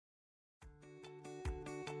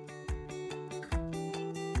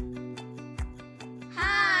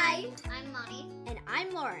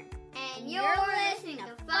I'm Lauren. And you're listening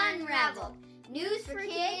to Funraveled, news for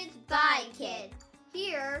kids by kids.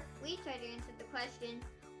 Here, we try to answer the question,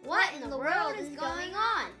 what in the world is going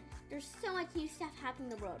on? There's so much new stuff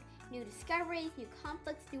happening in the world. New discoveries, new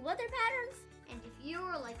conflicts, new weather patterns. And if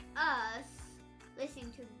you're like us,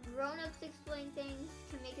 listening to grown-ups explain things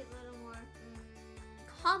to make it a little more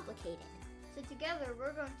complicated. So together,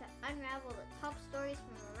 we're going to unravel the top stories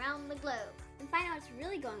from around the globe. And find out what's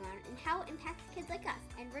really going on and how it impacts kids like us.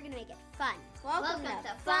 And we're going to make it fun. Welcome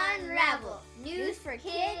to Funraveled, news for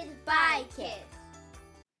kids by kids.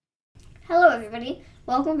 Hello everybody,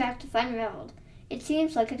 welcome back to Funraveled. It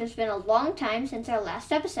seems like it has been a long time since our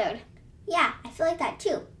last episode. Yeah, I feel like that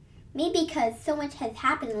too. Maybe because so much has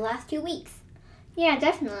happened in the last 2 weeks. Yeah,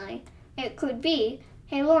 definitely. It could be.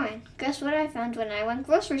 Hey Lauren, guess what I found when I went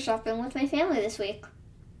grocery shopping with my family this week?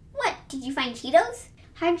 What, did you find Cheetos?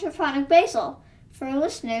 Hydroponic basil. For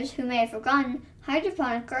listeners who may have forgotten,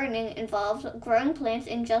 hydroponic gardening involves growing plants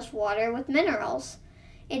in just water with minerals.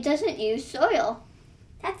 It doesn't use soil.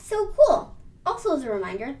 That's so cool. Also, as a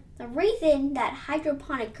reminder, the reason that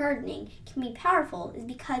hydroponic gardening can be powerful is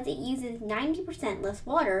because it uses 90% less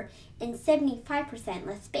water and 75%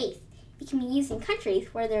 less space. It can be used in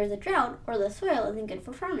countries where there is a drought or the soil isn't good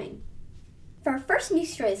for farming. For our first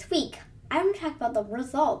news story this week, I want to talk about the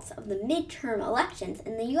results of the midterm elections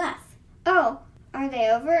in the U.S. Oh, are they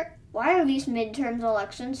over? Why are these midterm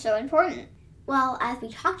elections so important? Well, as we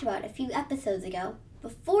talked about a few episodes ago,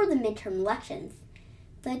 before the midterm elections,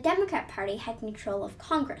 the Democrat Party had control of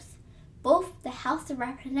Congress, both the House of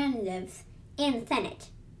Representatives and the Senate.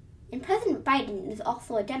 And President Biden is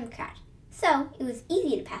also a Democrat, so it was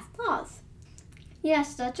easy to pass laws.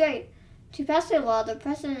 Yes, that's right. To pass a law, the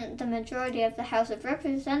President, the majority of the House of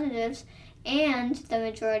Representatives, and the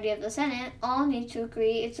majority of the Senate all need to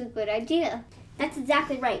agree it's a good idea. That's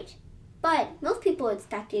exactly right. But most people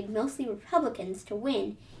expected mostly Republicans to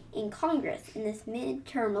win in Congress in this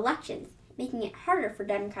midterm elections, making it harder for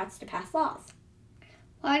Democrats to pass laws.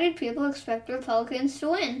 Why did people expect Republicans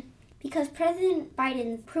to win? Because President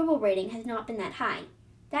Biden's approval rating has not been that high.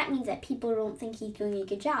 That means that people don't think he's doing a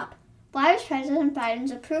good job. Why is President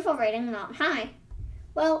Biden's approval rating not high?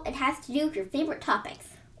 Well, it has to do with your favorite topics.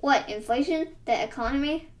 What, inflation? The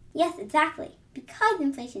economy? Yes, exactly. Because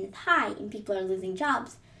inflation is high and people are losing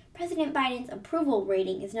jobs, President Biden's approval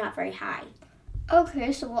rating is not very high.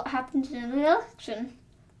 Okay, so what happened in the election?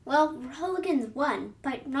 Well, Republicans won,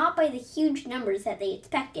 but not by the huge numbers that they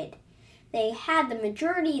expected. They had the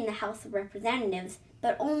majority in the House of Representatives,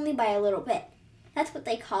 but only by a little bit. That's what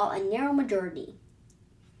they call a narrow majority.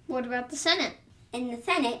 What about the Senate? In the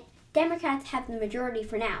Senate, Democrats have the majority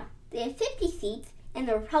for now. They have 50 seats, and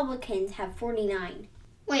the Republicans have 49.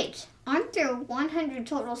 Wait, aren't there 100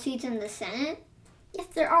 total seats in the Senate? Yes,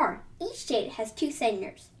 there are. Each state has 2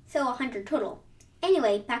 senators, so 100 total.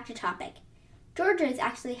 Anyway, back to topic. Georgia is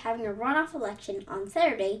actually having a runoff election on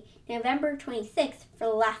Saturday, November 26th, for the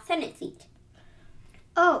last Senate seat.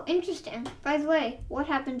 Oh, interesting. By the way, what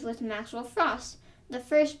happened with Maxwell Frost, the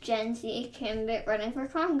first Gen Z candidate running for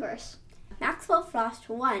Congress? Maxwell Frost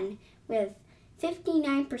won with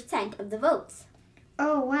 59% of the votes.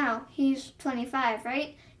 Oh, wow. He's 25,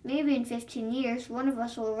 right? Maybe in 15 years, one of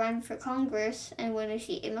us will run for Congress and win a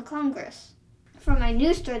seat in the Congress. For my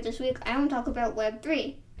news story this week, I want to talk about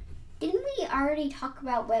Web3. Didn't we already talk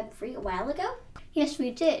about Web3 a while ago? Yes,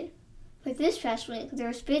 we did. But this past week, there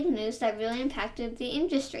was big news that really impacted the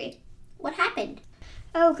industry. What happened?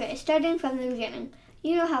 Okay, starting from the beginning.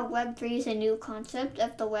 You know how Web3 is a new concept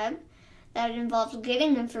of the web that involves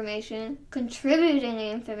getting information, contributing the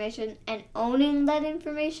information, and owning that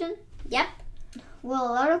information? Yep. Well,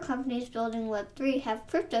 a lot of companies building Web3 have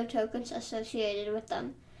crypto tokens associated with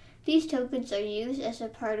them. These tokens are used as a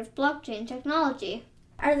part of blockchain technology.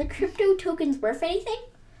 Are the crypto tokens worth anything?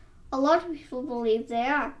 A lot of people believe they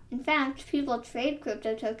are. In fact, people trade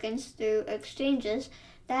crypto tokens through exchanges.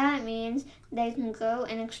 That means they can go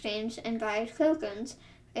and exchange and buy tokens.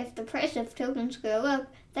 If the price of tokens go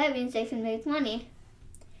up, that means they can make money.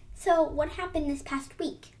 So what happened this past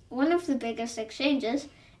week? One of the biggest exchanges,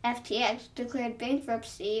 FTX, declared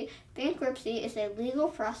bankruptcy. Bankruptcy is a legal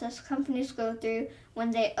process companies go through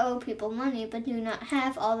when they owe people money but do not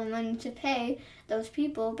have all the money to pay those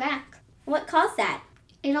people back. What caused that?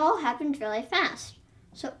 It all happened really fast.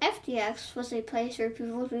 So FTX was a place where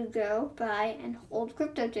people could go, buy, and hold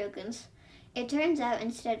crypto tokens. It turns out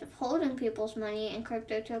instead of holding people's money in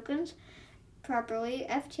crypto tokens properly,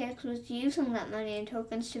 FTX was using that money in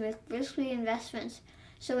tokens to make risky investments.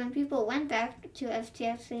 So when people went back to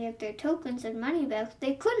FTX to get their tokens and money back,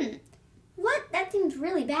 they couldn't. What? That seems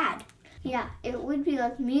really bad. Yeah, it would be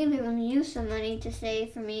like me giving you some money to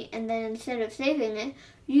save for me, and then instead of saving it,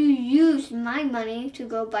 you used my money to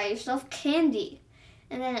go buy yourself candy.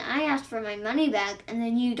 And then I asked for my money back, and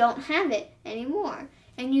then you don't have it anymore.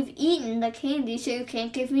 And you've eaten the candy, so you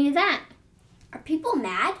can't give me that. Are people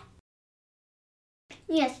mad?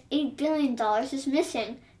 Yes, $8 billion is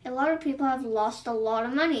missing. A lot of people have lost a lot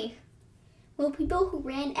of money. Will people who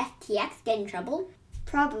ran FTX get in trouble?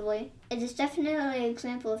 Probably. It is definitely an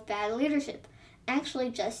example of bad leadership. Actually,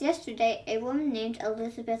 just yesterday, a woman named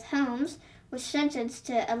Elizabeth Holmes was sentenced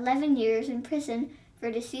to 11 years in prison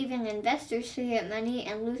for deceiving investors to get money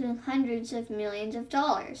and losing hundreds of millions of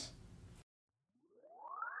dollars.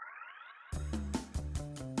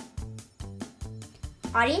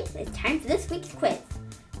 Audience, it's time for this week's quiz.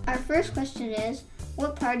 Our first question is,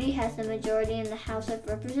 what party has the majority in the House of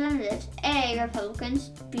Representatives? A, Republicans,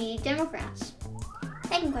 B, Democrats.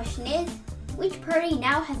 Second question is, which party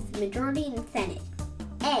now has the majority in the Senate?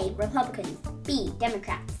 A, Republicans, B,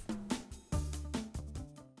 Democrats.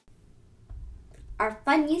 Our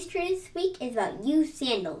fun use trade this week is about used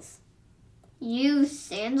sandals. Used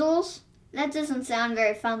sandals? That doesn't sound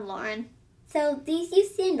very fun, Lauren. So these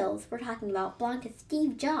used sandals we're talking about belong to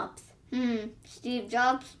Steve Jobs. Steve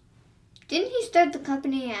Jobs? Didn't he start the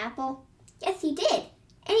company Apple? Yes, he did.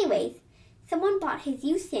 Anyways, someone bought his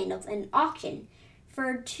used sandals at an auction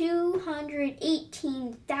for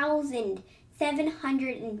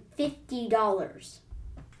 $218,750.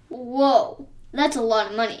 Whoa, that's a lot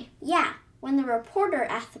of money. Yeah, when the reporter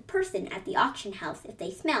asked the person at the auction house if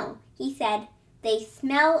they smell, he said, "They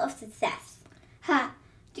smell of success." Ha,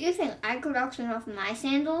 do you think I could auction off my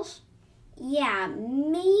sandals? Yeah,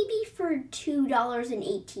 maybe for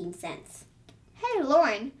 $2.18. Hey,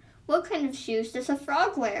 Lauren, what kind of shoes does a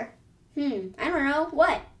frog wear? I don't know.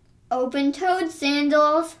 What? Open-toed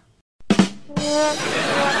sandals.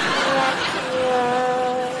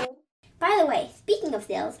 By the way, speaking of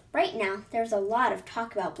sales, right now there's a lot of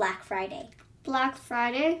talk about Black Friday. Black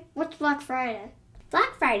Friday? What's Black Friday?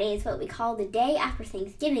 Black Friday is what we call the day after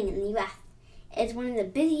Thanksgiving in the U.S. It's one of the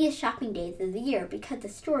busiest shopping days of the year because the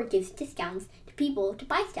store gives discounts to people to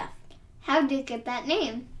buy stuff. How did it get that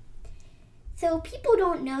name? So people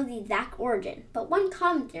don't know the exact origin, but one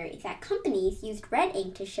common theory is that companies used red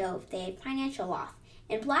ink to show if they had financial loss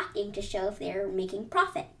and black ink to show if they were making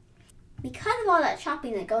profit. Because of all that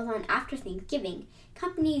shopping that goes on after Thanksgiving,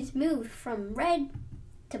 companies moved from red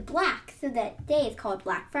to black, so that day is called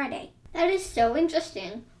Black Friday. That is so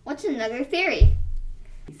interesting. What's another theory?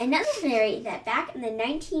 Another theory is that back in the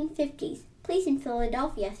 1950s, police in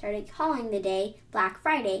Philadelphia started calling the day Black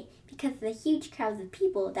Friday because of the huge crowds of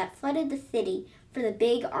people that flooded the city for the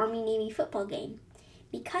big Army-Navy football game.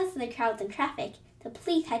 Because of the crowds and traffic, the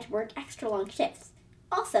police had to work extra long shifts.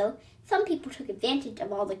 Also, some people took advantage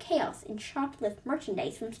of all the chaos and shoplift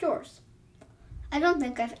merchandise from stores. I don't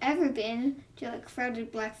think I've ever been to a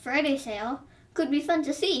crowded Black Friday sale. Could be fun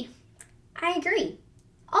to see. I agree.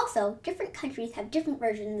 Also, different countries have different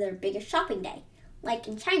versions of their biggest shopping day. Like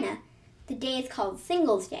in China, the day is called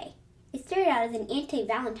Singles Day. It started out as an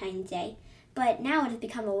anti-Valentine's Day, but now it has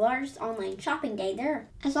become the largest online shopping day there.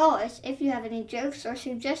 As always, if you have any jokes or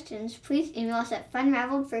suggestions, please email us at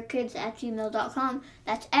funraveledforkids@gmail.com.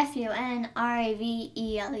 That's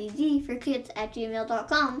FUNRAVELED for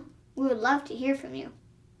kids@gmail.com. We would love to hear from you.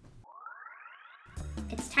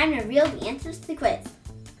 It's time to reveal the answers to the quiz.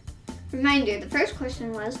 Reminder, the first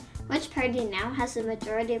question was, which party now has the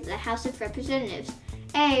majority of the House of Representatives?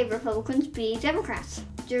 A, Republicans, B, Democrats.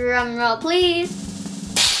 Drum roll, please.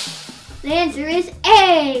 The answer is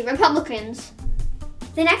A, Republicans.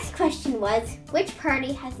 The next question was, which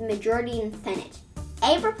party has the majority in the Senate?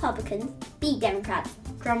 A, Republicans, B, Democrats.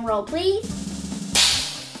 Drum roll, please.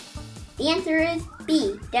 The answer is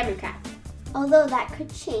B, Democrats. Although that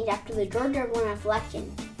could change after the Georgia runoff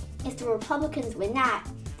election. If the Republicans win that,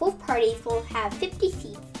 both parties will have 50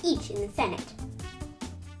 seats each in the Senate.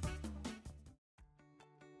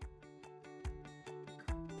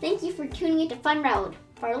 Thank you for tuning into Funraveled.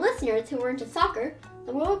 For our listeners who are into soccer,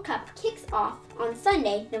 the World Cup kicks off on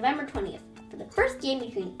Sunday, November 20th, for the first game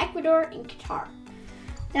between Ecuador and Qatar.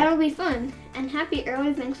 That'll be fun, and happy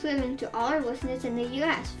early Thanksgiving to all our listeners in the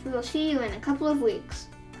U.S. We will see you in a couple of weeks.